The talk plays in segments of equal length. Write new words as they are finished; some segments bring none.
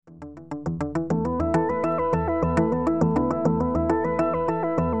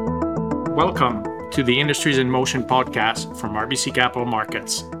Welcome to the Industries in Motion podcast from RBC Capital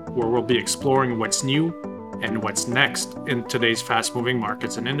Markets, where we'll be exploring what's new and what's next in today's fast-moving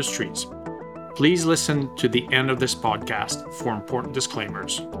markets and industries. Please listen to the end of this podcast for important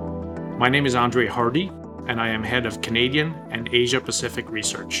disclaimers. My name is Andre Hardy, and I am head of Canadian and Asia Pacific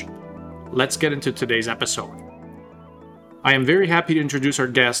Research. Let's get into today's episode. I am very happy to introduce our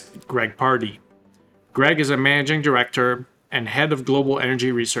guest, Greg Pardee. Greg is a managing director and head of global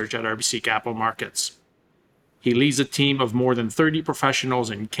energy research at RBC Capital Markets. He leads a team of more than 30 professionals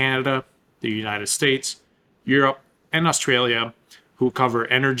in Canada, the United States, Europe, and Australia who cover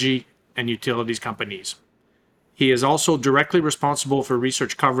energy and utilities companies. He is also directly responsible for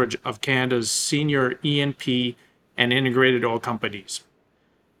research coverage of Canada's senior E&P and integrated oil companies.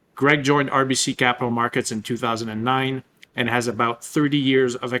 Greg joined RBC Capital Markets in 2009 and has about 30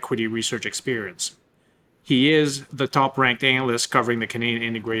 years of equity research experience. He is the top-ranked analyst covering the Canadian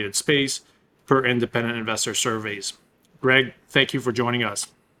integrated space per independent investor surveys. Greg, thank you for joining us.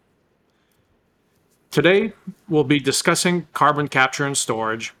 Today, we'll be discussing carbon capture and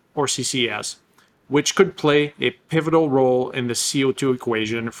storage, or CCS, which could play a pivotal role in the CO2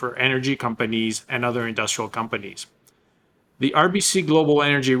 equation for energy companies and other industrial companies. The RBC Global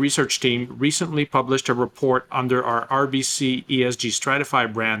Energy Research Team recently published a report under our RBC ESG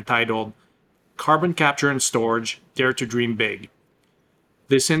Stratify brand titled Carbon Capture and Storage, Dare to Dream Big.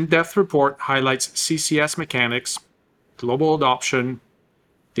 This in-depth report highlights CCS mechanics, global adoption,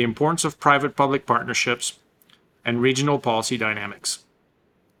 the importance of private-public partnerships, and regional policy dynamics.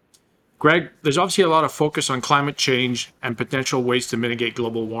 Greg, there's obviously a lot of focus on climate change and potential ways to mitigate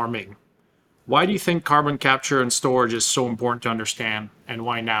global warming. Why do you think carbon capture and storage is so important to understand, and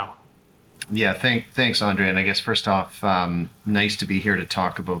why now? Yeah, thanks, Andre. And I guess first off, nice to be here to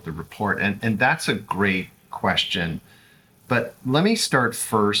talk about the report. And that's a great question. But let me start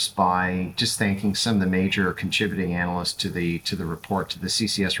first by just thanking some of the major contributing analysts to the report, to the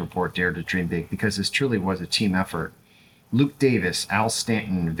CCS report, Dare to Dream Big, because this truly was a team effort. Luke Davis, Al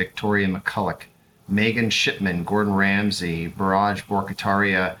Stanton, Victoria McCulloch, Megan Shipman, Gordon Ramsay, Biraj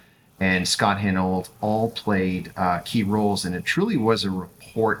Borkataria, and Scott Hanold all played key roles. And it truly was a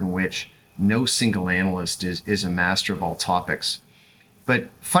report in which no single analyst is a master of all topics. But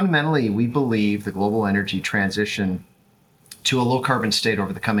fundamentally, we believe the global energy transition to a low carbon state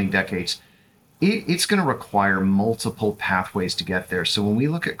over the coming decades, it's going to require multiple pathways to get there. So when we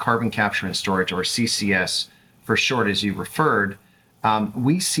look at carbon capture and storage, or CCS for short, as you referred,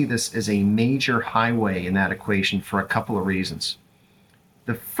 we see this as a major highway in that equation for a couple of reasons.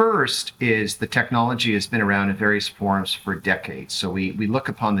 The first is the technology has been around in various forms for decades. So we look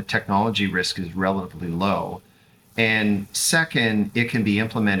upon the technology risk as relatively low. And second, it can be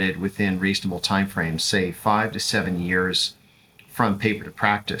implemented within reasonable timeframes, say 5 to 7 years from paper to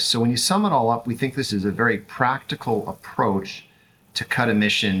practice. So when you sum it all up, we think this is a very practical approach to cut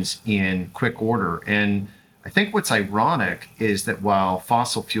emissions in quick order. And I think what's ironic is that while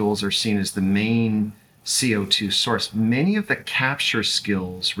fossil fuels are seen as the main CO2 source, many of the capture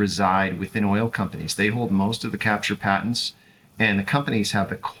skills reside within oil companies. They hold most of the capture patents, and the companies have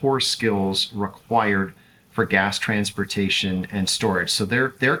the core skills required for gas transportation and storage. So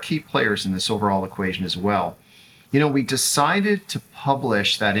they're key players in this overall equation as well. You know, we decided to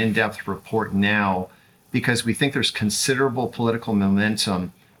publish that in-depth report now because we think there's considerable political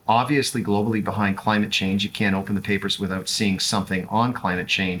momentum, obviously globally, behind climate change. You can't open the papers without seeing something on climate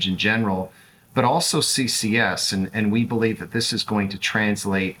change in general, but also CCS. And we believe that this is going to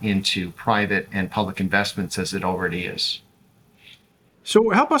translate into private and public investments as it already is.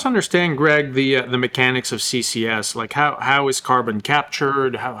 So help us understand, Greg, the mechanics of CCS. Like how is carbon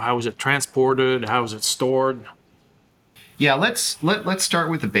captured? How is it transported? How is it stored? Yeah, let's start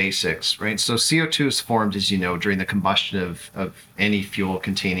with the basics, right? So CO2 is formed, as you know, during the combustion of any fuel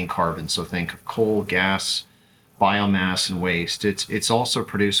containing carbon. So think of coal, gas, biomass, and waste. It's also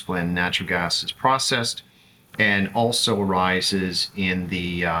produced when natural gas is processed, and also arises in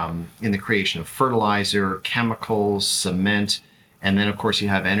the creation of fertilizer, chemicals, cement, and then of course you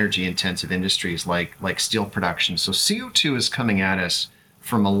have energy-intensive industries like steel production. So CO2 is coming at us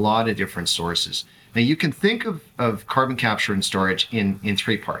from a lot of different sources. Now you can think of carbon capture and storage in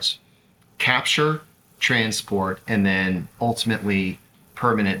 3 parts: capture, transport, and then ultimately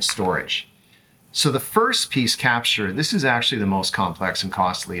permanent storage. So the first piece, capture, this is actually the most complex and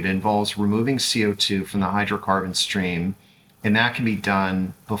costly. It involves removing CO2 from the hydrocarbon stream, and that can be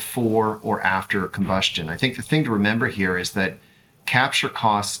done before or after combustion. I think the thing to remember here is that capture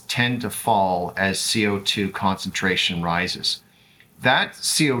costs tend to fall as CO2 concentration rises. That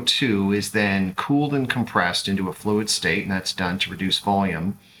CO2 is then cooled and compressed into a fluid state, and that's done to reduce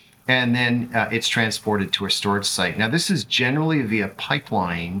volume. and then it's transported to a storage site. Now, this is generally via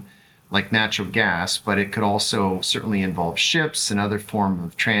pipeline, like natural gas, but it could also certainly involve ships and other form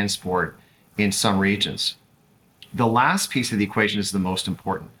of transport in some regions. The last piece of the equation is the most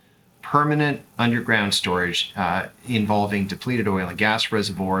important. Permanent underground storage involving depleted oil and gas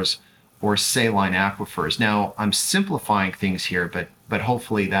reservoirs or saline aquifers. Now, I'm simplifying things here, but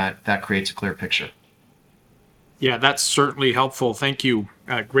hopefully that creates a clear picture. Yeah, that's certainly helpful. Thank you.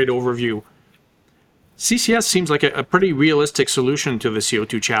 Great overview. CCS seems like a pretty realistic solution to the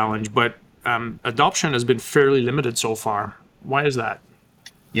CO2 challenge, but adoption has been fairly limited so far. Why is that?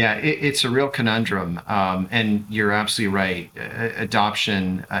 Yeah, it's a real conundrum, and you're absolutely right.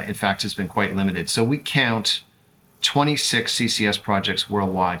 Adoption, in fact, has been quite limited. So we count 26 CCS projects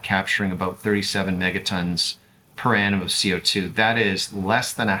worldwide capturing about 37 megatons per annum of CO2. That is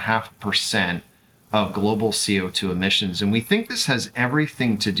less than 0.5% of global CO2 emissions. And we think this has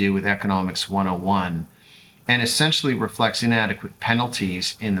everything to do with Economics 101 and essentially reflects inadequate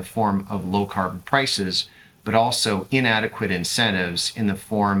penalties in the form of low carbon prices, but also inadequate incentives in the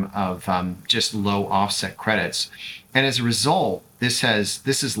form of just low offset credits. And as a result, this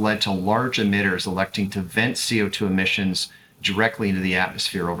has led to large emitters electing to vent CO2 emissions directly into the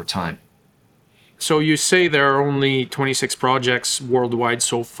atmosphere over time. So you say there are only 26 projects worldwide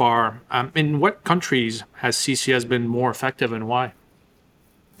so far. In what countries has CCS been more effective and why?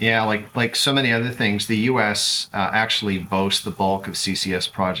 Yeah, like so many other things, the U.S. Actually boasts the bulk of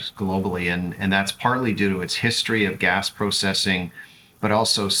CCS projects globally, and that's partly due to its history of gas processing, but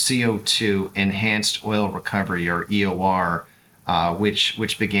also CO2 enhanced oil recovery, or EOR,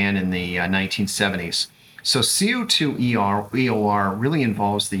 which began in the 1970s. So CO2 EOR really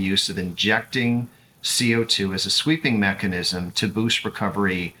involves the use of injecting CO2 as a sweeping mechanism to boost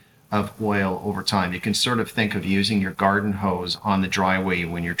recovery of oil over time. You can sort of think of using your garden hose on the driveway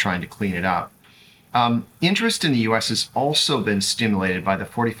when you're trying to clean it up. Interest in the US has also been stimulated by the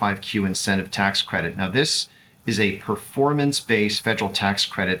 45Q incentive tax credit. Now, this is a performance-based federal tax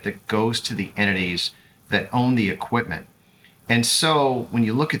credit that goes to the entities that own the equipment. And so when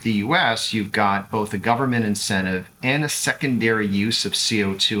you look at the US, you've got both a government incentive and a secondary use of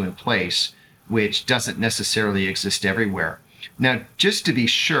CO2 in place, which doesn't necessarily exist everywhere. Now, just to be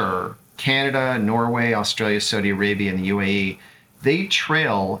sure, Canada, Norway, Australia, Saudi Arabia, and the UAE, they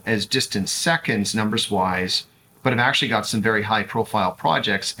trail as distant seconds numbers-wise, but have actually got some very high-profile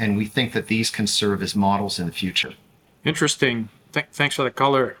projects, and we think that these can serve as models in the future. Interesting. Thanks for the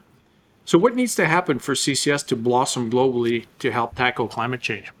color. So what needs to happen for CCS to blossom globally to help tackle climate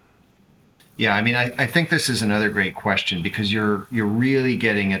change? Yeah, I mean, I think this is another great question because you're really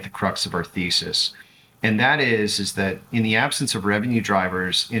getting at the crux of our thesis. And that is that in the absence of revenue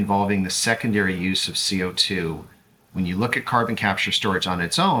drivers involving the secondary use of CO2, when you look at carbon capture storage on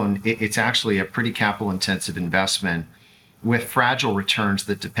its own, it's actually a pretty capital intensive investment with fragile returns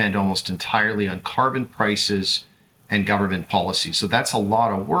that depend almost entirely on carbon prices and government policy. So that's a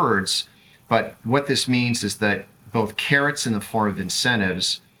lot of words, but what this means is that both carrots in the form of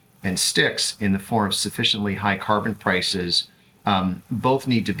incentives and sticks in the form of sufficiently high carbon prices both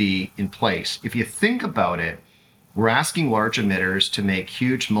need to be in place. If you think about it, we're asking large emitters to make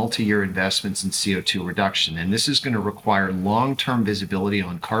huge multi-year investments in CO2 reduction, and this is going to require long-term visibility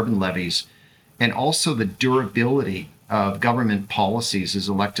on carbon levies and also the durability of government policies as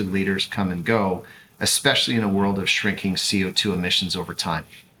elected leaders come and go, especially in a world of shrinking CO2 emissions over time.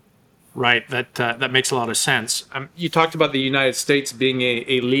 Right, that makes a lot of sense. You talked about the United States being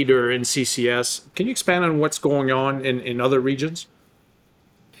a leader in CCS. Can you expand on what's going on in other regions?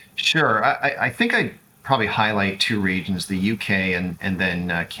 Sure. I think I'd probably highlight two regions, the UK and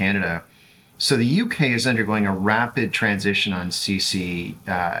then Canada. So the UK is undergoing a rapid transition on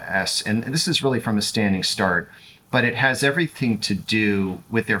CCS, and this is really from a standing start, but it has everything to do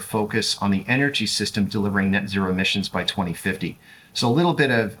with their focus on the energy system delivering net zero emissions by 2050. So a little bit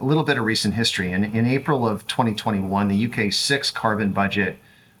of recent history. In April of 2021, the UK's sixth carbon budget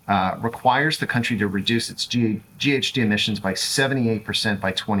requires the country to reduce its GHG emissions by 78%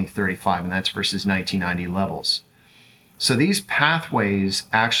 by 2035, and that's versus 1990 levels. So these pathways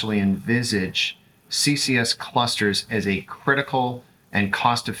actually envisage CCS clusters as a critical and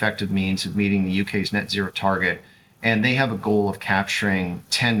cost-effective means of meeting the UK's net zero target, and they have a goal of capturing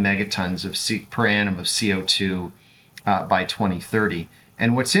 10 megatons per annum of CO2 by 2030.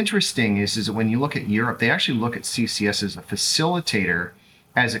 And what's interesting is that when you look at Europe, they actually look at CCS as a facilitator,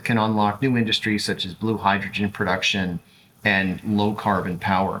 as it can unlock new industries such as blue hydrogen production and low carbon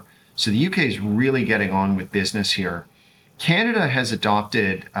power. So the UK is really getting on with business here. Canada has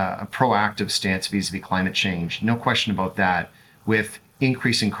adopted a proactive stance vis-a-vis climate change, no question about that, with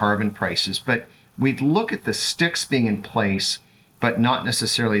increasing carbon prices. But we'd look at the sticks being in place, but not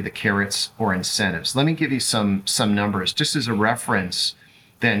necessarily the carrots or incentives. Let me give you some numbers. Just as a reference,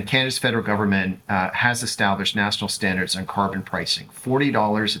 then Canada's federal government has established national standards on carbon pricing.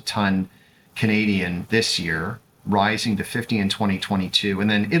 $40 a ton Canadian this year, rising to $50 in 2022, and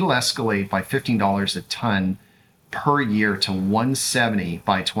then it'll escalate by $15 a ton per year to $170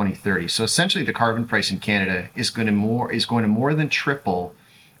 by 2030. So essentially, the carbon price in Canada is going to more than triple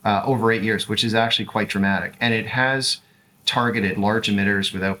over 8 years, which is actually quite dramatic. And it has targeted large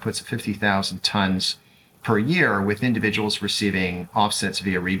emitters with outputs of 50,000 tons per year, with individuals receiving offsets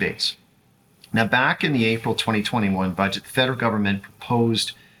via rebates. Now, back in the April 2021 budget, the federal government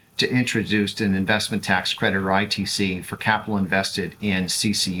proposed to introduce an investment tax credit, or ITC, for capital invested in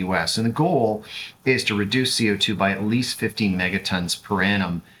CCUS. And the goal is to reduce CO2 by at least 15 megatons per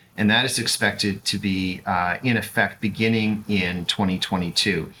annum. And that is expected to be in effect beginning in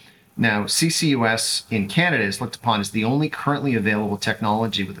 2022. Now, CCUS in Canada is looked upon as the only currently available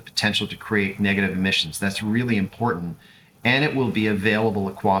technology with the potential to create negative emissions. That's really important. And it will be available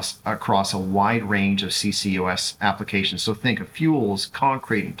across a wide range of CCUS applications. So think of fuels,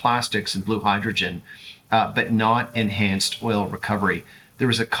 concrete, and plastics, and blue hydrogen, but not enhanced oil recovery. There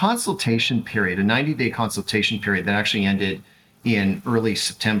was a consultation period, a 90-day consultation period that actually ended in early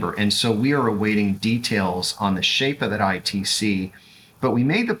September. And so we are awaiting details on the shape of that ITC. But we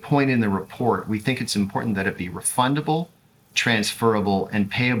made the point in the report, we think it's important that it be refundable, transferable, and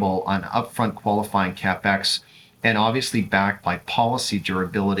payable on upfront qualifying CapEx, and obviously backed by policy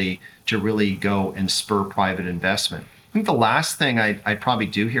durability to really go and spur private investment. I think the last thing I'd probably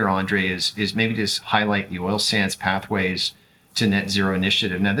do here, Andre, is maybe just highlight the Oil Sands Pathways to Net Zero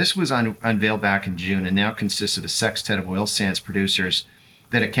initiative. Now, this was unveiled back in June and now consists of a sextet of oil sands producers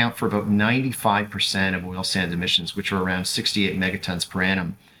that account for about 95% of oil sands emissions, which are around 68 megatons per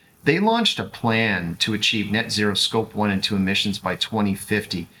annum. They launched a plan to achieve net zero scope 1 and 2 emissions by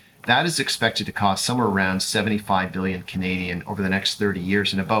 2050. That is expected to cost somewhere around 75 billion Canadian over the next 30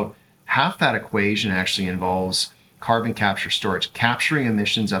 years. And about half that equation actually involves carbon capture storage, capturing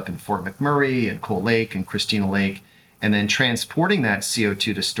emissions up in Fort McMurray and Coal Lake and Christina Lake, and then transporting that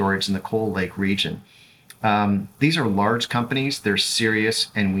CO2 to storage in the Coal Lake region. These are large companies, they're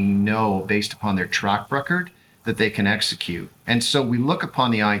serious, and we know based upon their track record that they can execute. And so we look upon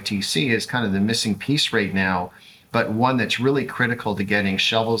the ITC as kind of the missing piece right now, but one that's really critical to getting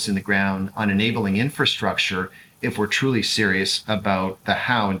shovels in the ground on enabling infrastructure if we're truly serious about the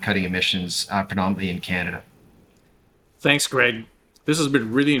how and cutting emissions, predominantly in Canada. Thanks, Greg. This has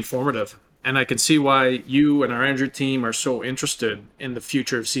been really informative, and I can see why you and our Andrew team are so interested in the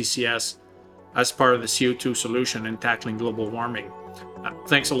future of CCS as part of the CO2 solution in tackling global warming.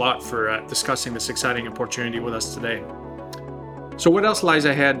 Thanks a lot for discussing this exciting opportunity with us today. So what else lies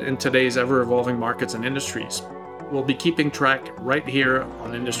ahead in today's ever-evolving markets and industries? We'll be keeping track right here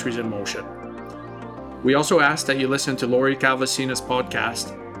on Industries in Motion. We also ask that you listen to Lori Calvasina's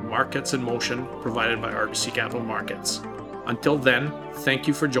podcast, Markets in Motion, provided by RBC Capital Markets. Until then, thank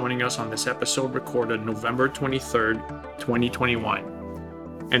you for joining us on this episode recorded November 23rd, 2021.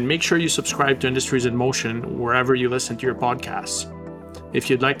 And make sure you subscribe to Industries in Motion wherever you listen to your podcasts. If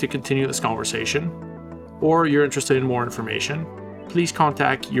you'd like to continue this conversation, or you're interested in more information, please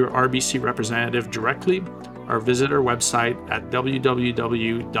contact your RBC representative directly or visit our website at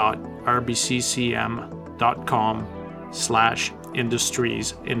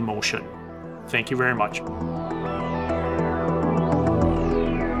www.rbccm.com/industriesinmotion. Thank you very much.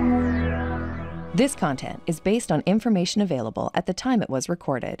 This content is based on information available at the time it was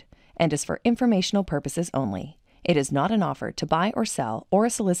recorded and is for informational purposes only. It is not an offer to buy or sell or a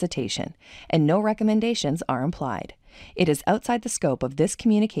solicitation, and no recommendations are implied. It is outside the scope of this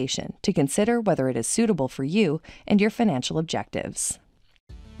communication to consider whether it is suitable for you and your financial objectives.